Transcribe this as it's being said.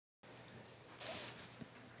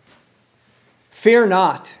Fear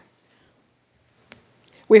not.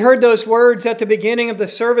 We heard those words at the beginning of the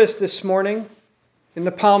service this morning in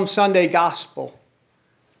the Palm Sunday Gospel.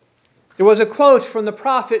 It was a quote from the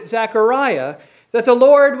prophet Zechariah that the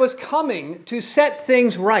Lord was coming to set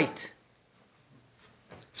things right.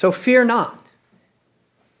 So fear not.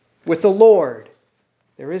 With the Lord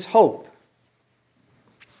there is hope.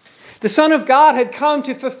 The Son of God had come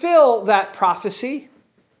to fulfill that prophecy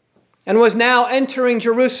and was now entering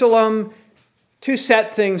Jerusalem to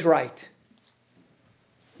set things right.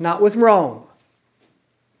 Not with Rome,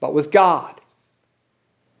 but with God.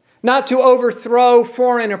 Not to overthrow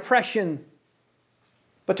foreign oppression,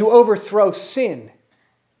 but to overthrow sin.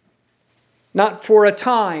 Not for a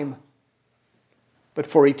time, but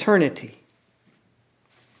for eternity.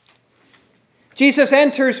 Jesus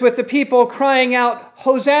enters with the people crying out,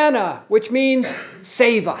 Hosanna, which means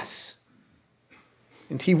save us.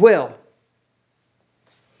 And he will,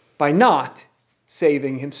 by not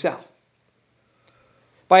saving himself.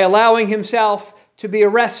 By allowing himself to be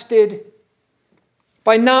arrested,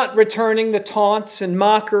 by not returning the taunts and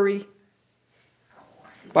mockery,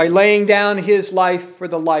 by laying down his life for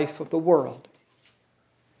the life of the world.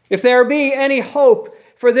 If there be any hope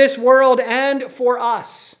for this world and for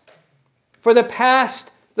us, for the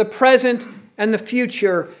past, the present, and the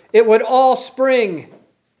future, it would all spring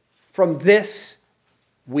from this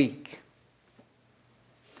week.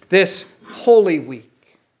 This Holy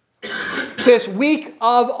Week. This week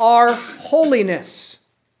of our holiness,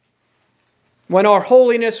 when our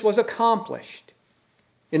holiness was accomplished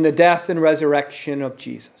in the death and resurrection of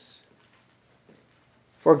Jesus.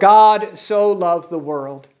 For God so loved the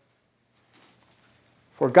world.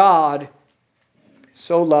 For God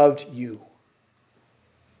so loved you.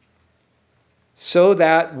 So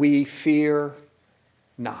that we fear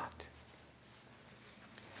not.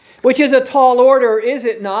 Which is a tall order, is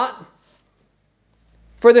it not?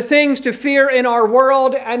 For the things to fear in our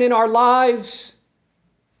world and in our lives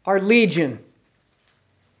are legion.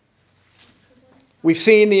 We've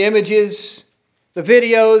seen the images, the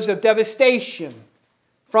videos of devastation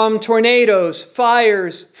from tornadoes,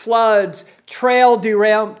 fires, floods, train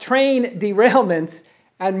derailments,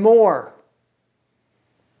 and more.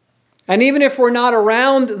 And even if we're not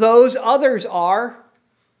around those, others are.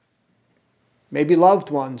 Maybe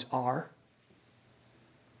loved ones are.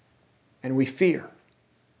 And we fear.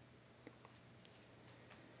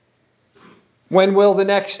 When will the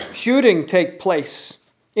next shooting take place?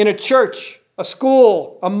 In a church, a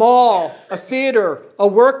school, a mall, a theater, a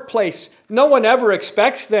workplace. No one ever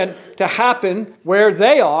expects them to happen where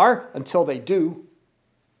they are until they do.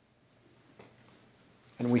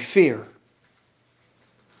 And we fear.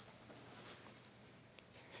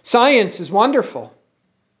 Science is wonderful.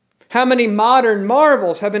 How many modern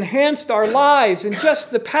marvels have enhanced our lives in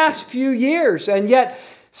just the past few years, and yet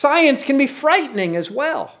science can be frightening as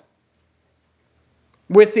well.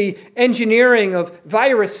 With the engineering of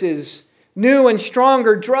viruses, new and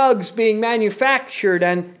stronger drugs being manufactured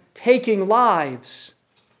and taking lives,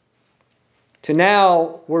 to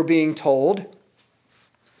now we're being told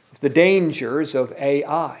of the dangers of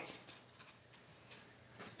AI.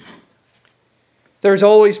 There's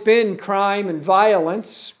always been crime and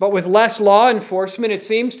violence, but with less law enforcement, it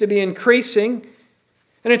seems to be increasing.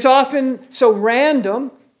 And it's often so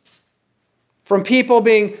random, from people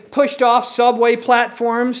being pushed off subway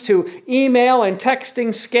platforms to email and texting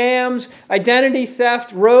scams, identity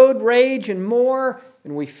theft, road rage, and more,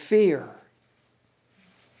 and we fear.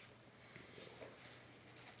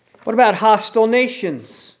 What about hostile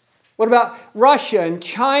nations? What about Russia and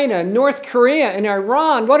China, North Korea and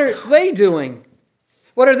Iran? What are they doing?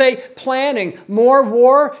 What are they planning? More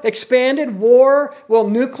war? Expanded war? Will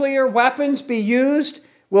nuclear weapons be used?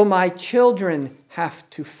 Will my children have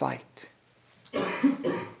to fight?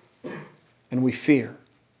 And we fear.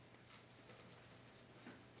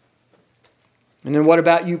 And then what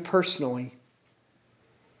about you personally?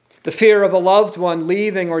 The fear of a loved one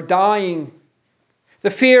leaving or dying. The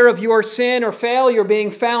fear of your sin or failure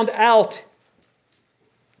being found out.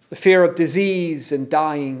 The fear of disease and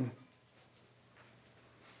dying.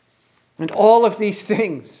 And all of these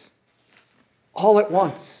things, all at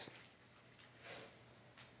once.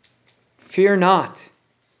 Fear not.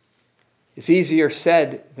 It's easier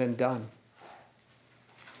said than done.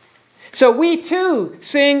 So we too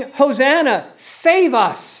sing, Hosanna, save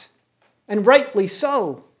us, and rightly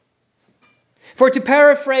so. For to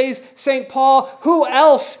paraphrase St. Paul, who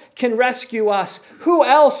else can rescue us? Who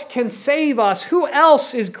else can save us? Who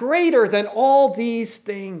else is greater than all these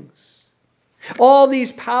things? All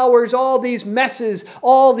these powers, all these messes,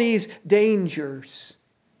 all these dangers.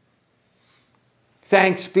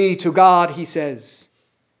 Thanks be to God, he says,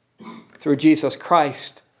 through Jesus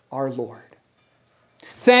Christ our Lord.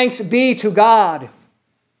 Thanks be to God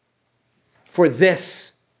for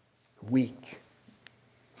this week.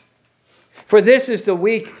 For this is the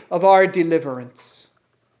week of our deliverance.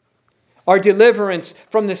 Our deliverance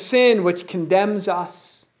from the sin which condemns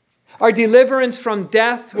us. Our deliverance from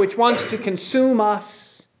death which wants to consume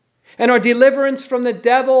us. And our deliverance from the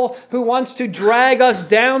devil who wants to drag us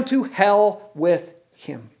down to hell with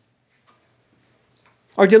him.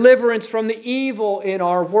 Our deliverance from the evil in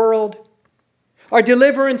our world. Our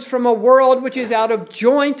deliverance from a world which is out of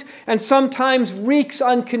joint and sometimes wreaks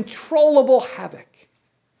uncontrollable havoc.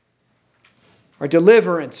 Our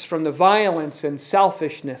deliverance from the violence and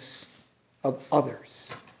selfishness of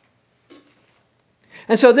others.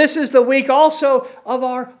 And so this is the week also of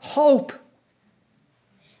our hope.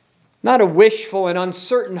 Not a wishful and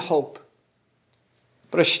uncertain hope,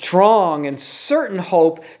 but a strong and certain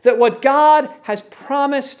hope that what God has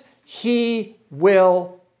promised, he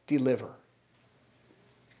will deliver.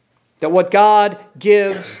 That what God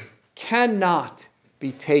gives cannot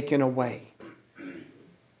be taken away.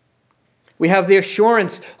 We have the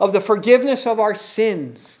assurance of the forgiveness of our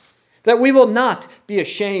sins, that we will not be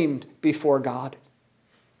ashamed before God.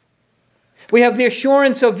 We have the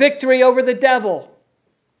assurance of victory over the devil.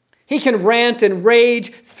 He can rant and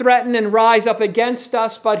rage, threaten and rise up against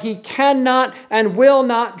us, but he cannot and will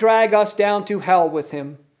not drag us down to hell with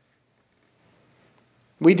him.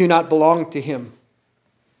 We do not belong to him,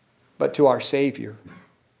 but to our Savior.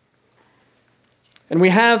 And we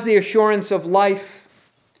have the assurance of life,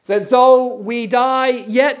 that though we die,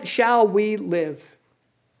 yet shall we live.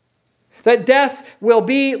 That death will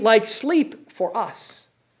be like sleep for us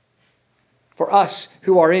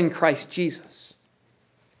who are in Christ Jesus.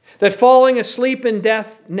 That falling asleep in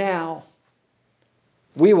death now,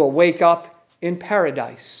 we will wake up in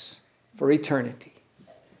paradise for eternity.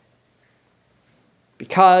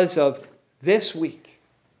 Because of this week,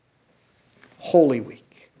 Holy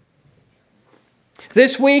Week.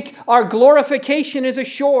 This week, our glorification is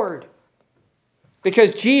assured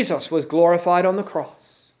because Jesus was glorified on the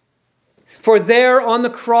cross. For there on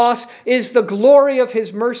the cross is the glory of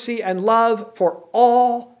his mercy and love for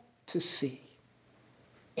all to see.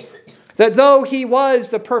 That though he was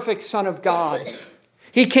the perfect Son of God,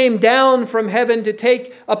 he came down from heaven to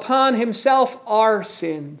take upon himself our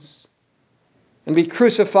sins and be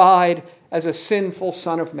crucified as a sinful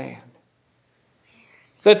Son of Man.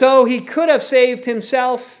 That though he could have saved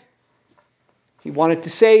himself, he wanted to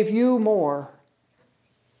save you more.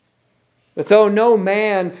 That though no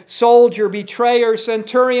man, soldier, betrayer,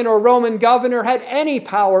 centurion, or Roman governor had any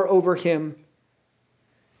power over him,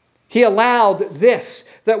 he allowed this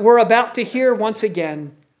that we're about to hear once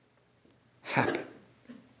again happen.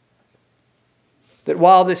 That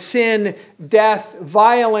while the sin, death,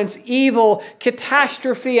 violence, evil,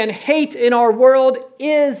 catastrophe, and hate in our world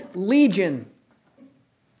is legion,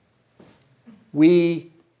 we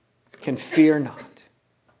can fear not.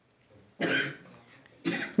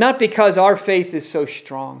 Not because our faith is so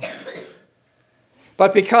strong,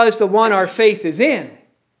 but because the one our faith is in,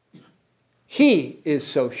 he is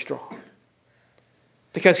so strong.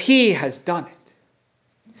 Because he has done it.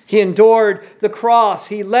 He endured the cross,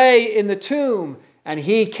 he lay in the tomb, and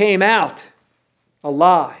he came out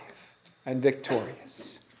alive and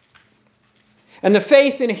victorious. And the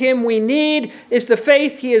faith in him we need is the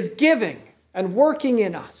faith he is giving and working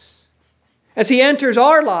in us as he enters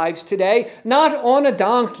our lives today, not on a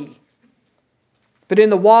donkey, but in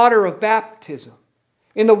the water of baptism,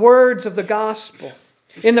 in the words of the gospel,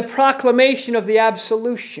 in the proclamation of the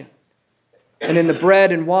absolution, and in the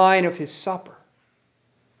bread and wine of his supper.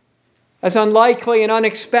 As unlikely and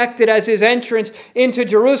unexpected as his entrance into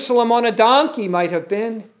Jerusalem on a donkey might have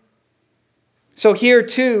been, so here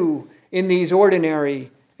too, in these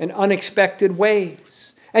ordinary and unexpected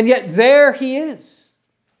ways. And yet there he is.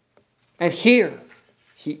 And here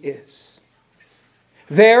he is.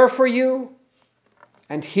 There for you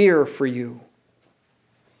and here for you.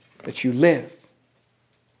 That you live.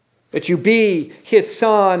 That you be his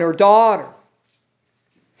son or daughter.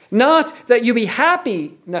 Not that you be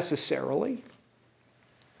happy necessarily,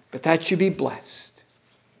 but that you be blessed.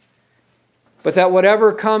 But that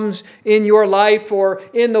whatever comes in your life or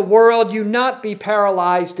in the world, you not be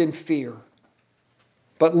paralyzed in fear,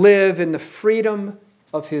 but live in the freedom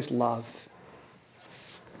of his love.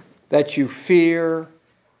 That you fear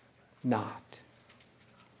not.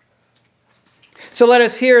 So let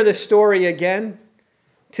us hear the story again.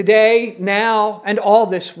 Today, now, and all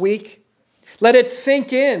this week. Let it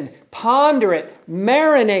sink in, ponder it,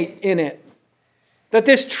 marinate in it. That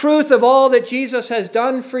this truth of all that Jesus has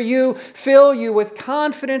done for you fill you with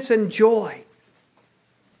confidence and joy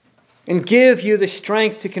and give you the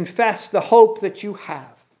strength to confess the hope that you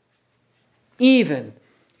have, even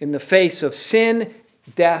in the face of sin,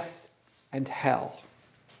 death, and hell.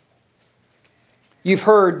 You've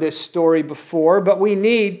heard this story before, but we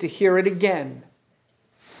need to hear it again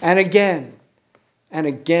and again and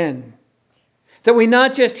again. That we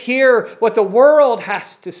not just hear what the world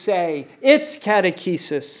has to say, its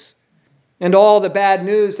catechesis, and all the bad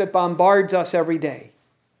news that bombards us every day,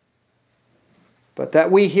 but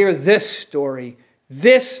that we hear this story,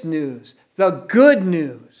 this news, the good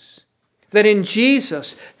news, that in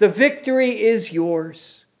Jesus the victory is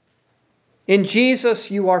yours. In Jesus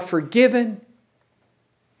you are forgiven.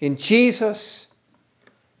 In Jesus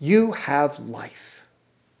you have life.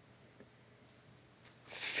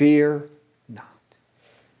 Fear not.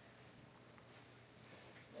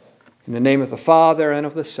 In the name of the Father, and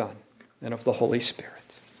of the Son, and of the Holy Spirit.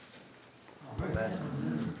 Amen.